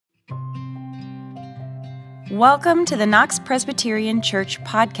Welcome to the Knox Presbyterian Church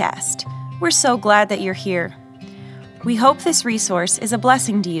podcast. We're so glad that you're here. We hope this resource is a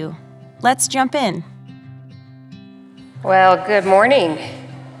blessing to you. Let's jump in. Well, good morning.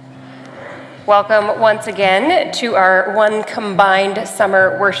 Welcome once again to our one combined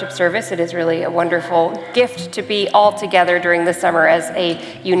summer worship service. It is really a wonderful gift to be all together during the summer as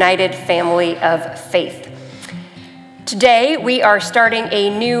a united family of faith. Today, we are starting a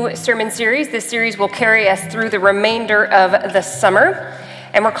new sermon series. This series will carry us through the remainder of the summer,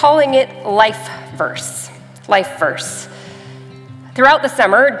 and we're calling it Life Verse. Life Verse. Throughout the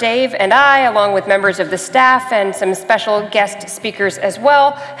summer, Dave and I, along with members of the staff and some special guest speakers as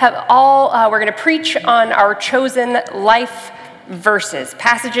well, we're going to preach on our chosen life verses,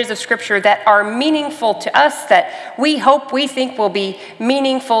 passages of Scripture that are meaningful to us, that we hope, we think will be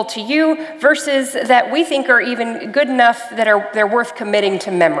meaningful to you, verses that we think are even good enough that they're worth committing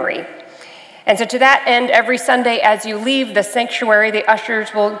to memory. And so to that end, every Sunday as you leave the sanctuary, the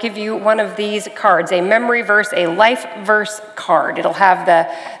ushers will give you one of these cards, a memory verse, a life verse card. It'll have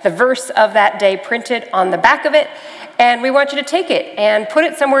the verse of that day printed on the back of it, and we want you to take it and put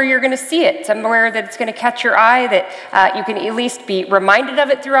it somewhere you're going to see it, somewhere that it's going to catch your eye, that you can at least be reminded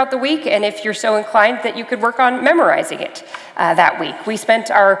of it throughout the week, and if you're so inclined that you could work on memorizing it that week. We spent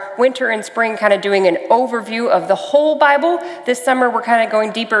our winter and spring kind of doing an overview of the whole Bible. This summer, we're kind of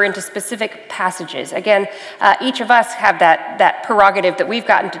going deeper into specific passages. Again, each of us have that prerogative that we've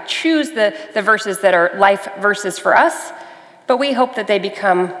gotten to choose the verses that are life verses for us, but we hope that they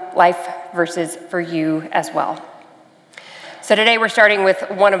become life verses for you as well. So today we're starting with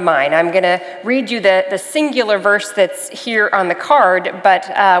one of mine. I'm going to read you the singular verse that's here on the card, but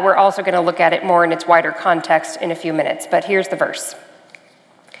we're also going to look at it more in its wider context in a few minutes. But here's the verse.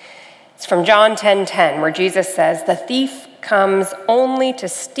 It's from John 10:10, where Jesus says, "The thief comes only to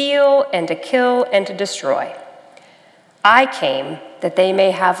steal and to kill and to destroy. I came that they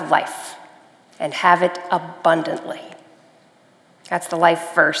may have life and have it abundantly." That's the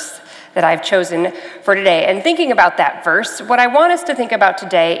life verse that I've chosen for today. And thinking about that verse, what I want us to think about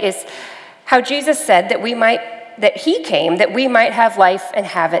today is how Jesus said that he came that we might have life and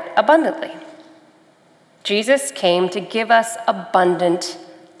have it abundantly. Jesus came to give us abundant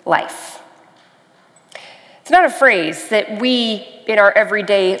life. It's not a phrase that we, in our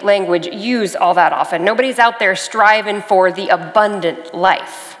everyday language, use all that often. Nobody's out there striving for the abundant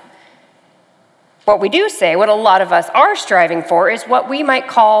life. What we do say, what a lot of us are striving for, is what we might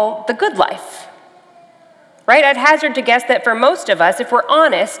call the good life. Right? I'd hazard to guess that for most of us, if we're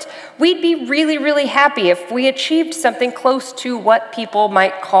honest, we'd be really, really happy if we achieved something close to what people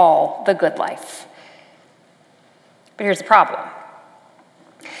might call the good life. But here's the problem.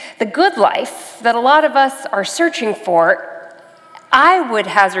 The good life that a lot of us are searching for, I would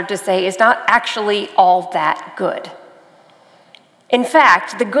hazard to say, is not actually all that good. In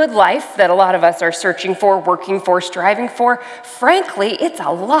fact, the good life that a lot of us are searching for, working for, striving for, frankly, it's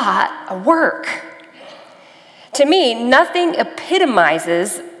a lot of work. To me, nothing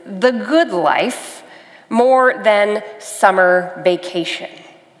epitomizes the good life more than summer vacation.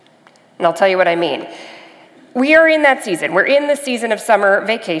 And I'll tell you what I mean. We are in that season. We're in the season of summer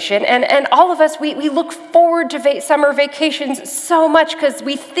vacation, and all of us, we look forward to summer vacations so much because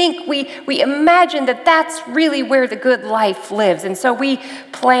we think, we imagine that that's really where the good life lives, and so we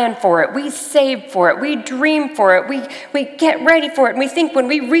plan for it, we save for it, we dream for it, we get ready for it, and we think when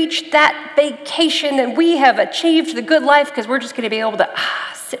we reach that vacation that we have achieved the good life because we're just going to be able to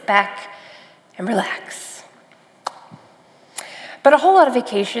sit back and relax. But a whole lot of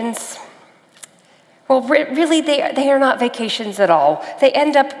vacations, well, really, they are not vacations at all. They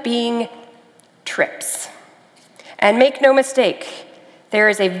end up being trips. And make no mistake, there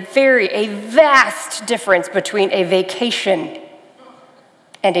is a vast difference between a vacation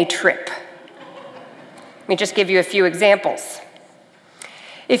and a trip. Let me just give you a few examples.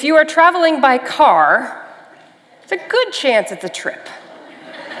 If you are traveling by car, it's a good chance it's a trip.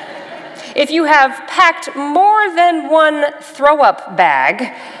 If you have packed more than one throw-up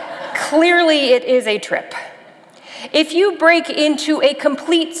bag, clearly it is a trip. If you break into a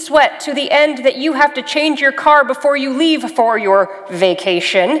complete sweat to the end that you have to change your car before you leave for your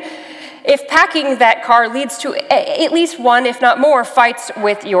vacation, if packing that car leads to at least one, if not more, fights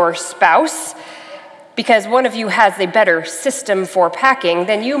with your spouse, because one of you has a better system for packing,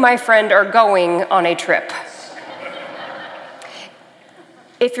 then you, my friend, are going on a trip.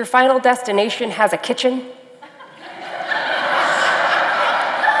 If your final destination has a kitchen,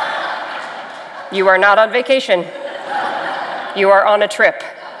 you are not on vacation. You are on a trip.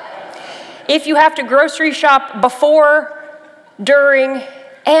 If you have to grocery shop before, during,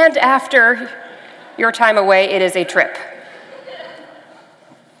 and after your time away, it is a trip.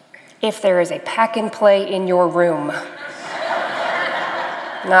 If there is a pack and play in your room,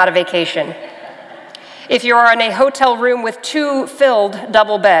 not a vacation. If you are in a hotel room with 2 filled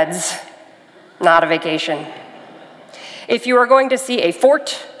double beds, not a vacation. If you are going to see a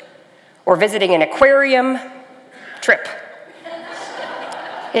fort or visiting an aquarium, trip.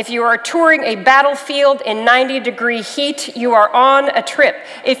 If you are touring a battlefield in 90-degree heat, you are on a trip.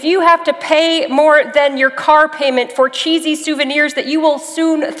 If you have to pay more than your car payment for cheesy souvenirs that you will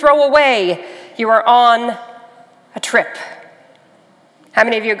soon throw away, you are on a trip. How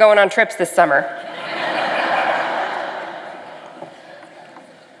many of you are going on trips this summer?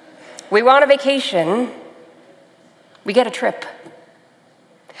 We want a vacation, we get a trip.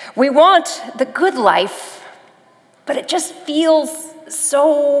 We want the good life, but it just feels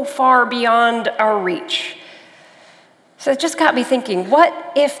so far beyond our reach. So it just got me thinking,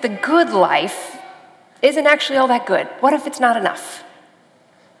 what if the good life isn't actually all that good? What if it's not enough?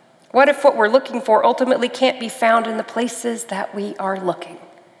 What if what we're looking for ultimately can't be found in the places that we are looking?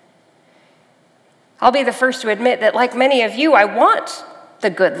 I'll be the first to admit that, like many of you, I want the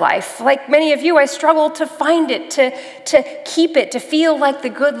good life. Like many of you, I struggle to find it, to keep it, to feel like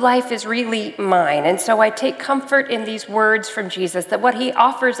the good life is really mine. And so I take comfort in these words from Jesus, that what he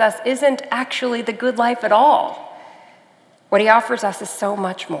offers us isn't actually the good life at all. What he offers us is so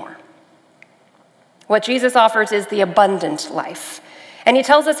much more. What Jesus offers is the abundant life. And he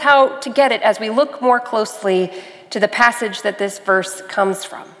tells us how to get it as we look more closely to the passage that this verse comes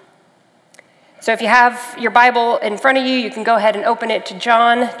from. So if you have your Bible in front of you, you can go ahead and open it to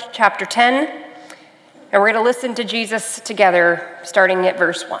John chapter 10. And we're going to listen to Jesus together, starting at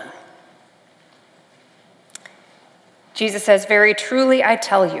verse 1. Jesus says, "Very truly I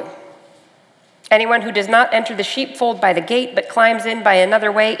tell you, anyone who does not enter the sheepfold by the gate, but climbs in by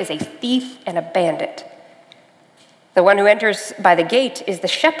another way is a thief and a bandit. The one who enters by the gate is the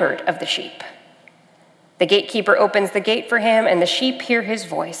shepherd of the sheep. The gatekeeper opens the gate for him, and the sheep hear his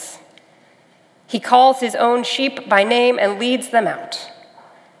voice. He calls his own sheep by name and leads them out.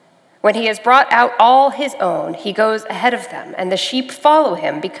 When he has brought out all his own, he goes ahead of them, and the sheep follow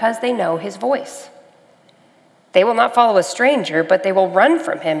him because they know his voice. They will not follow a stranger, but they will run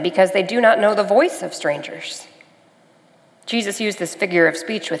from him because they do not know the voice of strangers." Jesus used this figure of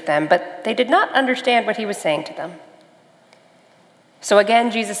speech with them, but they did not understand what he was saying to them. So again,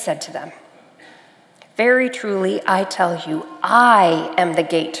 Jesus said to them, "Very truly I tell you, I am the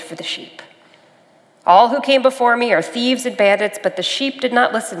gate for the sheep. All who came before me are thieves and bandits, but the sheep did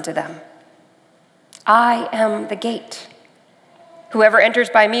not listen to them. I am the gate. Whoever enters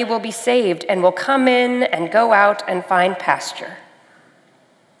by me will be saved and will come in and go out and find pasture.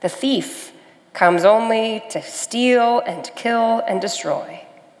 The thief comes only to steal and kill and destroy.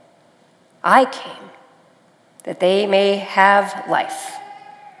 I came that they may have life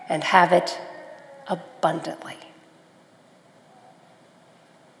and have it abundantly."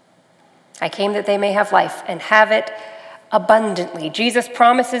 I came that they may have life and have it abundantly. Jesus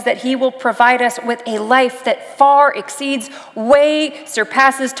promises that he will provide us with a life that far exceeds, way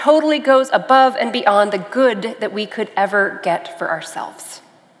surpasses, totally goes above and beyond the good that we could ever get for ourselves.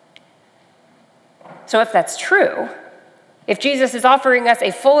 So if that's true, if Jesus is offering us a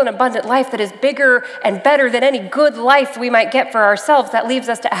full and abundant life that is bigger and better than any good life we might get for ourselves, that leaves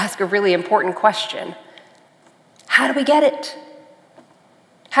us to ask a really important question. How do we get it?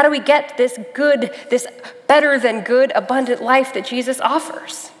 How do we get this good, this better than good, abundant life that Jesus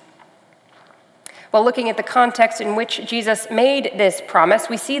offers? Well, looking at the context in which Jesus made this promise,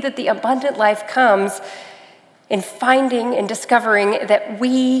 we see that the abundant life comes in finding and discovering that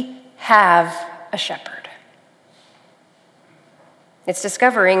we have a shepherd. It's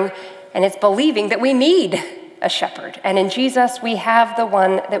discovering and it's believing that we need a shepherd. And in Jesus, we have the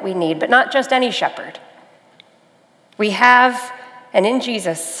one that we need, but not just any shepherd. We have, and in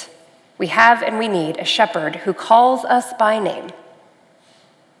Jesus, we have and we need a shepherd who calls us by name,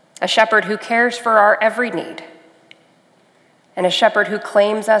 a shepherd who cares for our every need, and a shepherd who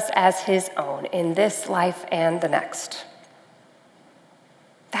claims us as his own in this life and the next.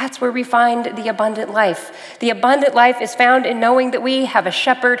 That's where we find the abundant life. The abundant life is found in knowing that we have a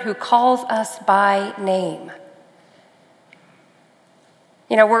shepherd who calls us by name.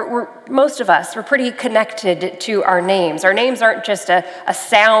 You know, most of us, we're pretty connected to our names. Our names aren't just a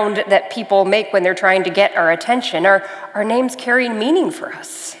sound that people make when they're trying to get our attention. Our names carry meaning for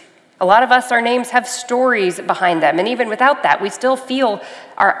us. A lot of us, our names have stories behind them. And even without that, we still feel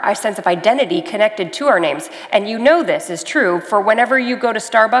our sense of identity connected to our names. And you know this is true for whenever you go to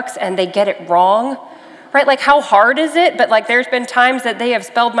Starbucks and they get it wrong, right? Like, how hard is it? But like, there's been times that they have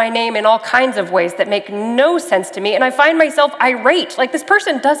spelled my name in all kinds of ways that make no sense to me, and I find myself irate. Like, this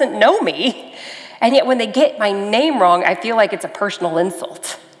person doesn't know me, and yet when they get my name wrong, I feel like it's a personal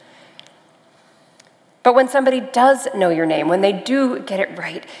insult. But when somebody does know your name, when they do get it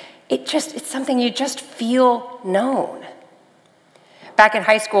right, it's something you just feel known. Back in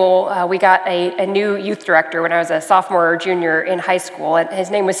high school, we got a new youth director when I was a sophomore or junior in high school, and his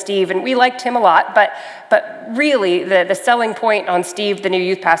name was Steve, and we liked him a lot, but really the selling point on Steve, the new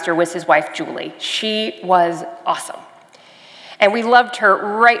youth pastor, was his wife, Julie. She was awesome. And we loved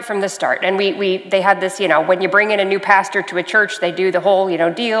her right from the start. And they had this, when you bring in a new pastor to a church, they do the whole,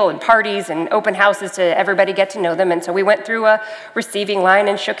 deal and parties and open houses to everybody get to know them. And so we went through a receiving line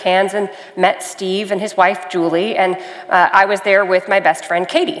and shook hands and met Steve and his wife, Julie. And I was there with my best friend,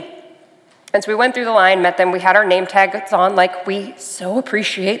 Katie. And so we went through the line, met them. We had our name tags on, like we so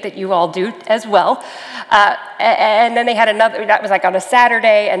appreciate that you all do as well. And then they had another, that was like on a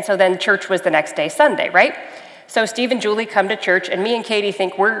Saturday. And so then church was the next day, Sunday, right? So Steve and Julie come to church, and me and Katie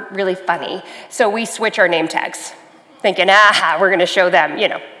think we're really funny. So we switch our name tags, thinking, we're going to show them,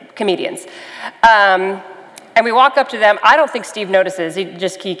 comedians. And we walk up to them. I don't think Steve notices.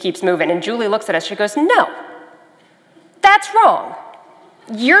 He keeps moving. And Julie looks at us. She goes, "No, that's wrong.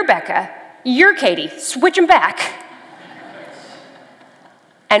 You're Becca. You're Katie. Switch them back."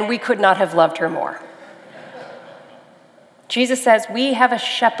 And we could not have loved her more. Jesus says, we have a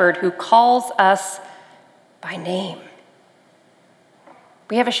shepherd who calls us by name.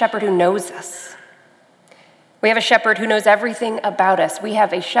 We have a shepherd who knows us. We have a shepherd who knows everything about us. We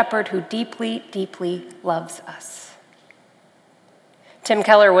have a shepherd who deeply, deeply loves us. Tim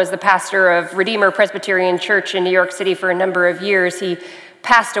Keller was the pastor of Redeemer Presbyterian Church in New York City for a number of years. He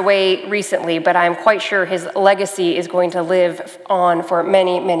passed away recently, but I'm quite sure his legacy is going to live on for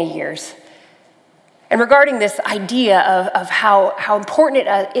many, many years. And regarding this idea of how important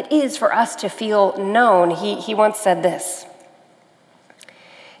it is for us to feel known, he once said this.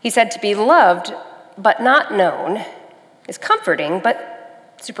 He said, "To be loved but not known is comforting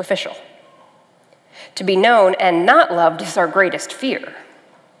but superficial. To be known and not loved is our greatest fear.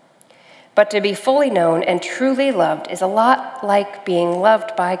 But to be fully known and truly loved is a lot like being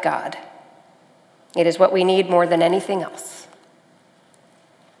loved by God. It is what we need more than anything else."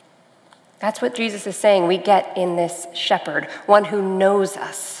 That's what Jesus is saying we get in this shepherd, one who knows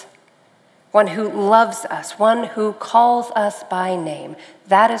us, one who loves us, one who calls us by name.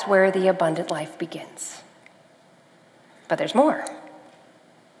 That is where the abundant life begins. But there's more.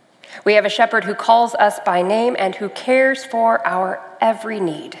 We have a shepherd who calls us by name and who cares for our every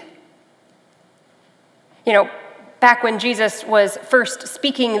need. Back when Jesus was first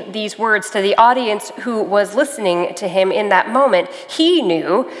speaking these words to the audience who was listening to him in that moment, he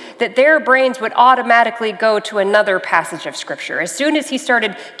knew that their brains would automatically go to another passage of Scripture. As soon as he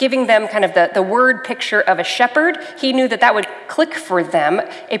started giving them kind of the word picture of a shepherd, he knew that would click for them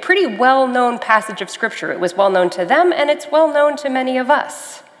a pretty well-known passage of Scripture. It was well-known to them, and it's well-known to many of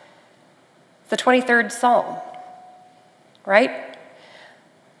us. The 23rd Psalm, right?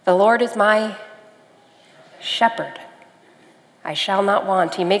 The Lord is my shepherd. I shall not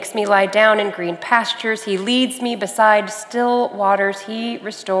want. He makes me lie down in green pastures. He leads me beside still waters. He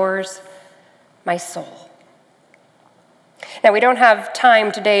restores my soul. Now, we don't have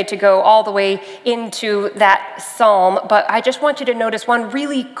time today to go all the way into that psalm, but I just want you to notice one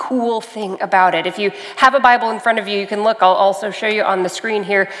really cool thing about it. If you have a Bible in front of you, you can look. I'll also show you on the screen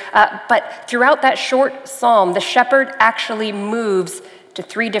here. But throughout that short psalm, the shepherd actually moves to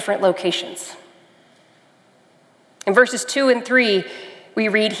 3 different locations. In verses 2 and 3, we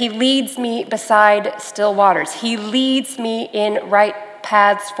read, "He leads me beside still waters. He leads me in right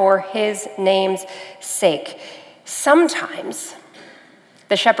paths for his name's sake." Sometimes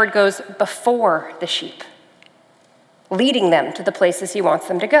the shepherd goes before the sheep, leading them to the places he wants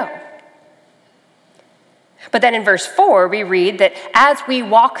them to go. But then in verse 4, we read that as we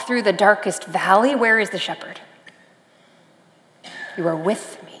walk through the darkest valley, where is the shepherd? "You are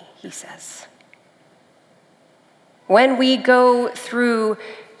with me," he says. When we go through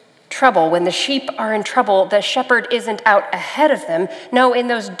trouble, when the sheep are in trouble, the shepherd isn't out ahead of them. No, in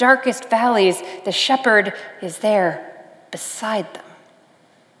those darkest valleys, the shepherd is there beside them.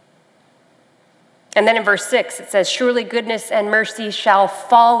 And then in verse 6, it says, "Surely goodness and mercy shall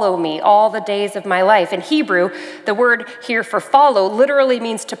follow me all the days of my life." In Hebrew, the word here for follow literally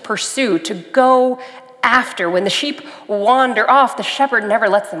means to pursue, to go after. When the sheep wander off, the shepherd never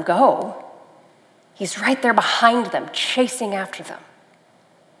lets them go. He's right there behind them, chasing after them.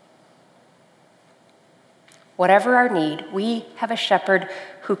 Whatever our need, we have a shepherd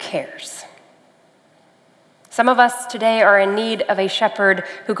who cares. Some of us today are in need of a shepherd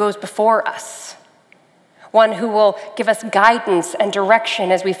who goes before us, one who will give us guidance and direction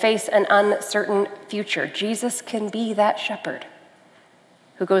as we face an uncertain future. Jesus can be that shepherd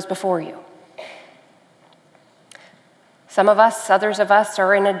who goes before you. Some of us, others of us,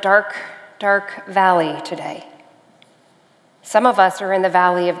 are in a dark, dark valley today. Some of us are in the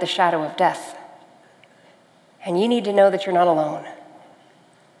valley of the shadow of death. And you need to know that you're not alone.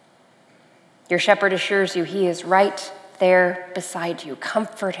 Your shepherd assures you he is right there beside you,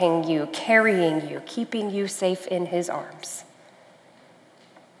 comforting you, carrying you, keeping you safe in his arms.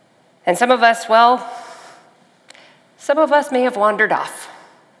 And some of us, some of us may have wandered off,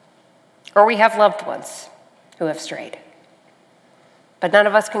 or we have loved ones who have strayed. But none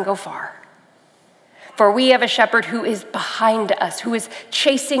of us can go far. For we have a shepherd who is behind us, who is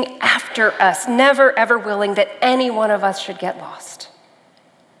chasing after us, never ever willing that any one of us should get lost.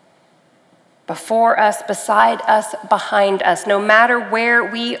 Before us, beside us, behind us, no matter where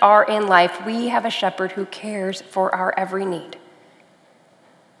we are in life, we have a shepherd who cares for our every need.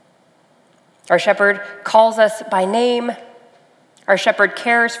 Our shepherd calls us by name. Our shepherd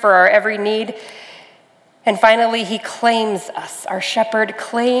cares for our every need. And finally, he claims us. Our shepherd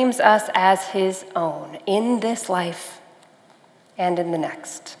claims us as his own in this life and in the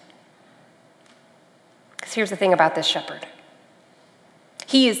next. Because here's the thing about this shepherd.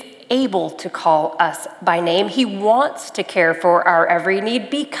 He is able to call us by name. He wants to care for our every need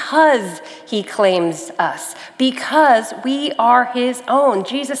because he claims us, because we are his own.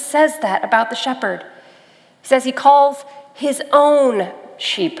 Jesus says that about the shepherd. He says he calls his own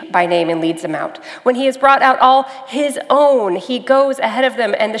sheep by name and leads them out. When he has brought out all his own, he goes ahead of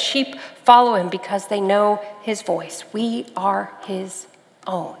them, and the sheep follow him because they know his voice. We are his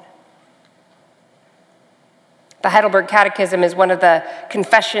own. The Heidelberg Catechism is one of the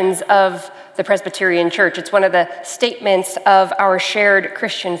confessions of the Presbyterian Church. It's one of the statements of our shared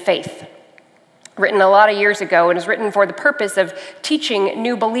Christian faith. Written a lot of years ago, and is written for the purpose of teaching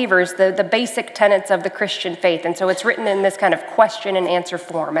new believers the basic tenets of the Christian faith. And so it's written in this kind of question and answer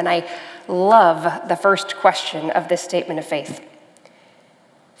form. And I love the first question of this statement of faith.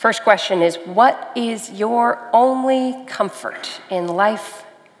 First question is, what is your only comfort in life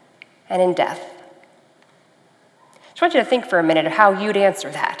and in death? I just want you to think for a minute of how you'd answer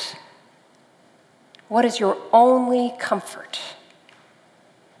that. What is your only comfort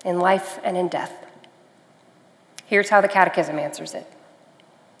in life and in death? Here's how the Catechism answers it,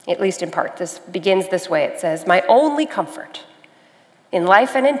 at least in part. This begins this way. It says, my only comfort in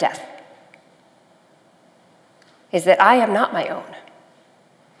life and in death is that I am not my own,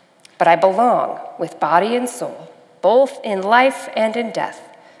 but I belong with body and soul, both in life and in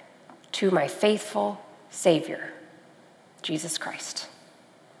death, to my faithful Savior, Jesus Christ.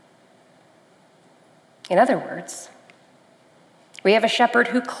 In other words, we have a shepherd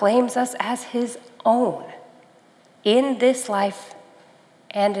who claims us as his own in this life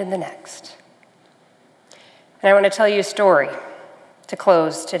and in the next. And I want to tell you a story to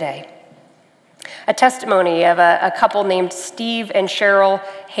close today. A testimony of a couple named Steve and Cheryl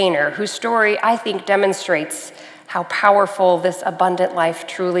Hayner, whose story I think demonstrates how powerful this abundant life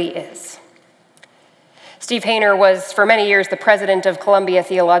truly is. Steve Hayner was for many years the president of Columbia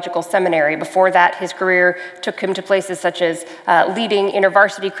Theological Seminary. Before that, his career took him to places such as leading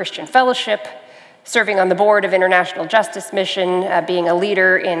InterVarsity Christian Fellowship, serving on the board of International Justice Mission, being a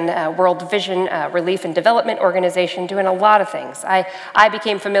leader in World Vision Relief and Development Organization, doing a lot of things. I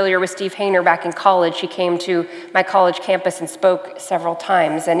became familiar with Steve Hayner back in college. He came to my college campus and spoke several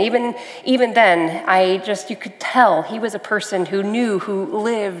times. And even then, you could tell he was a person who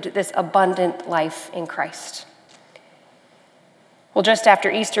lived this abundant life in Christ. Well, just after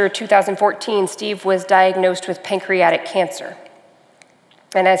Easter 2014, Steve was diagnosed with pancreatic cancer.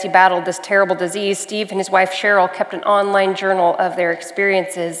 And as he battled this terrible disease, Steve and his wife Cheryl kept an online journal of their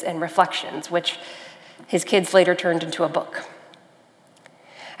experiences and reflections, which his kids later turned into a book.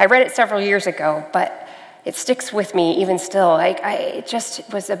 I read it several years ago, but it sticks with me even still. It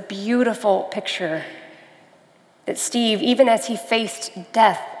just was a beautiful picture that Steve, even as he faced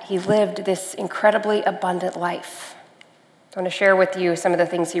death, he lived this incredibly abundant life. I want to share with you some of the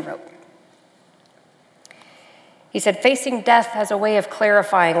things he wrote. He said, facing death has a way of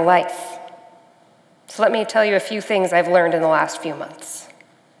clarifying life. So let me tell you a few things I've learned in the last few months.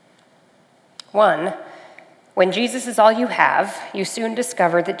 1, when Jesus is all you have, you soon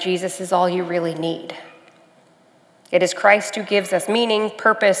discover that Jesus is all you really need. It is Christ who gives us meaning,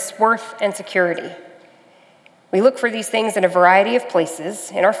 purpose, worth, and security. We look for these things in a variety of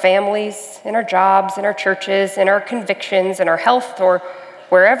places, in our families, in our jobs, in our churches, in our convictions, in our health, or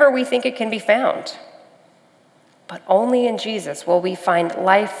wherever we think it can be found. but only in Jesus will we find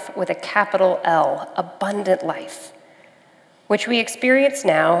life with a capital L, abundant life, which we experience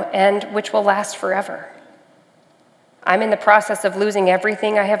now and which will last forever. I'm in the process of losing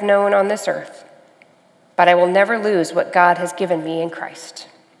everything I have known on this earth, but I will never lose what God has given me in Christ.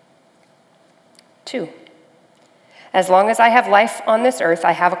 2, as long as I have life on this earth,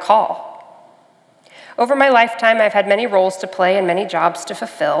 I have a call. Over my lifetime, I've had many roles to play and many jobs to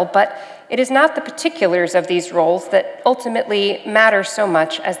fulfill, but it is not the particulars of these roles that ultimately matter so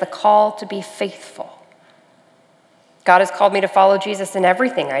much as the call to be faithful. God has called me to follow Jesus in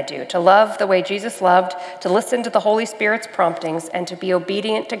everything I do, to love the way Jesus loved, to listen to the Holy Spirit's promptings, and to be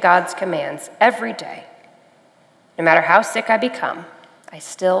obedient to God's commands every day. No matter how sick I become, I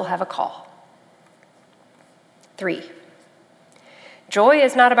still have a call. 3, joy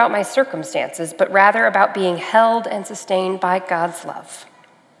is not about my circumstances, but rather about being held and sustained by God's love.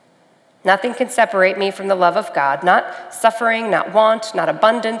 Nothing can separate me from the love of God, not suffering, not want, not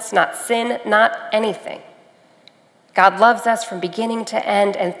abundance, not sin, not anything. God loves us from beginning to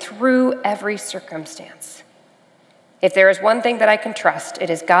end and through every circumstance. If there is one thing that I can trust, it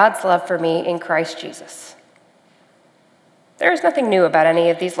is God's love for me in Christ Jesus. There is nothing new about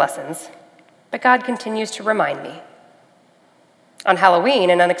any of these lessons, but God continues to remind me. On Halloween,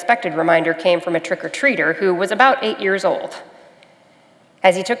 an unexpected reminder came from a trick-or-treater who was about 8 years old.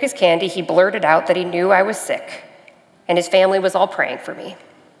 As he took his candy, he blurted out that he knew I was sick, and his family was all praying for me.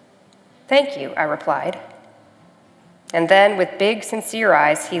 "Thank you," I replied. And then, with big, sincere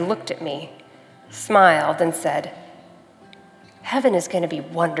eyes, he looked at me, smiled, and said, "Heaven is going to be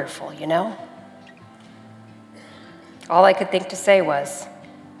wonderful, you know?" All I could think to say was,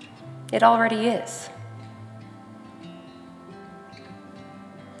 "It already is."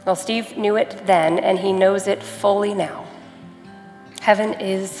 Well, Steve knew it then, and he knows it fully now. Heaven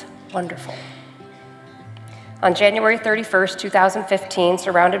is wonderful. On January 31st, 2015,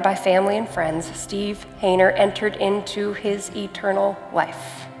 surrounded by family and friends, Steve Hayner entered into his eternal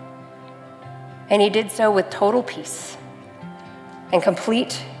life. And he did so with total peace and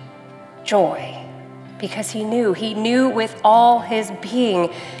complete joy, because he knew with all his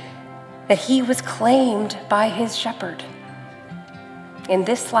being that he was claimed by his shepherd in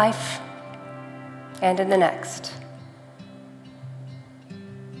this life and in the next.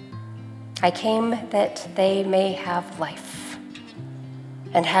 I came that they may have life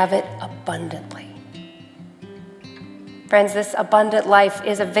and have it abundantly. Friends, this abundant life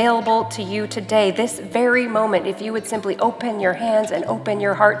is available to you today, this very moment, if you would simply open your hands and open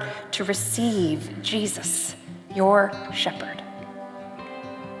your heart to receive Jesus, your shepherd.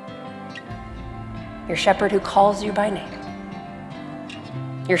 Your shepherd who calls you by name.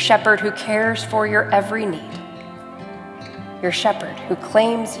 Your shepherd who cares for your every need. Your shepherd who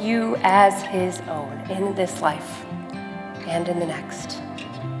claims you as his own in this life and in the next.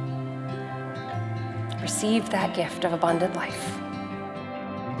 Receive that gift of abundant life.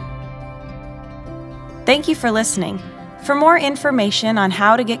 Thank you for listening. For more information on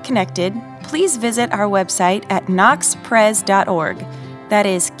how to get connected, please visit our website at knoxpres.org. That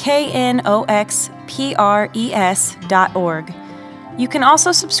is knoxpres.org. You can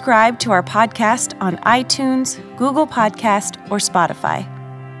also subscribe to our podcast on iTunes, Google Podcast, or Spotify.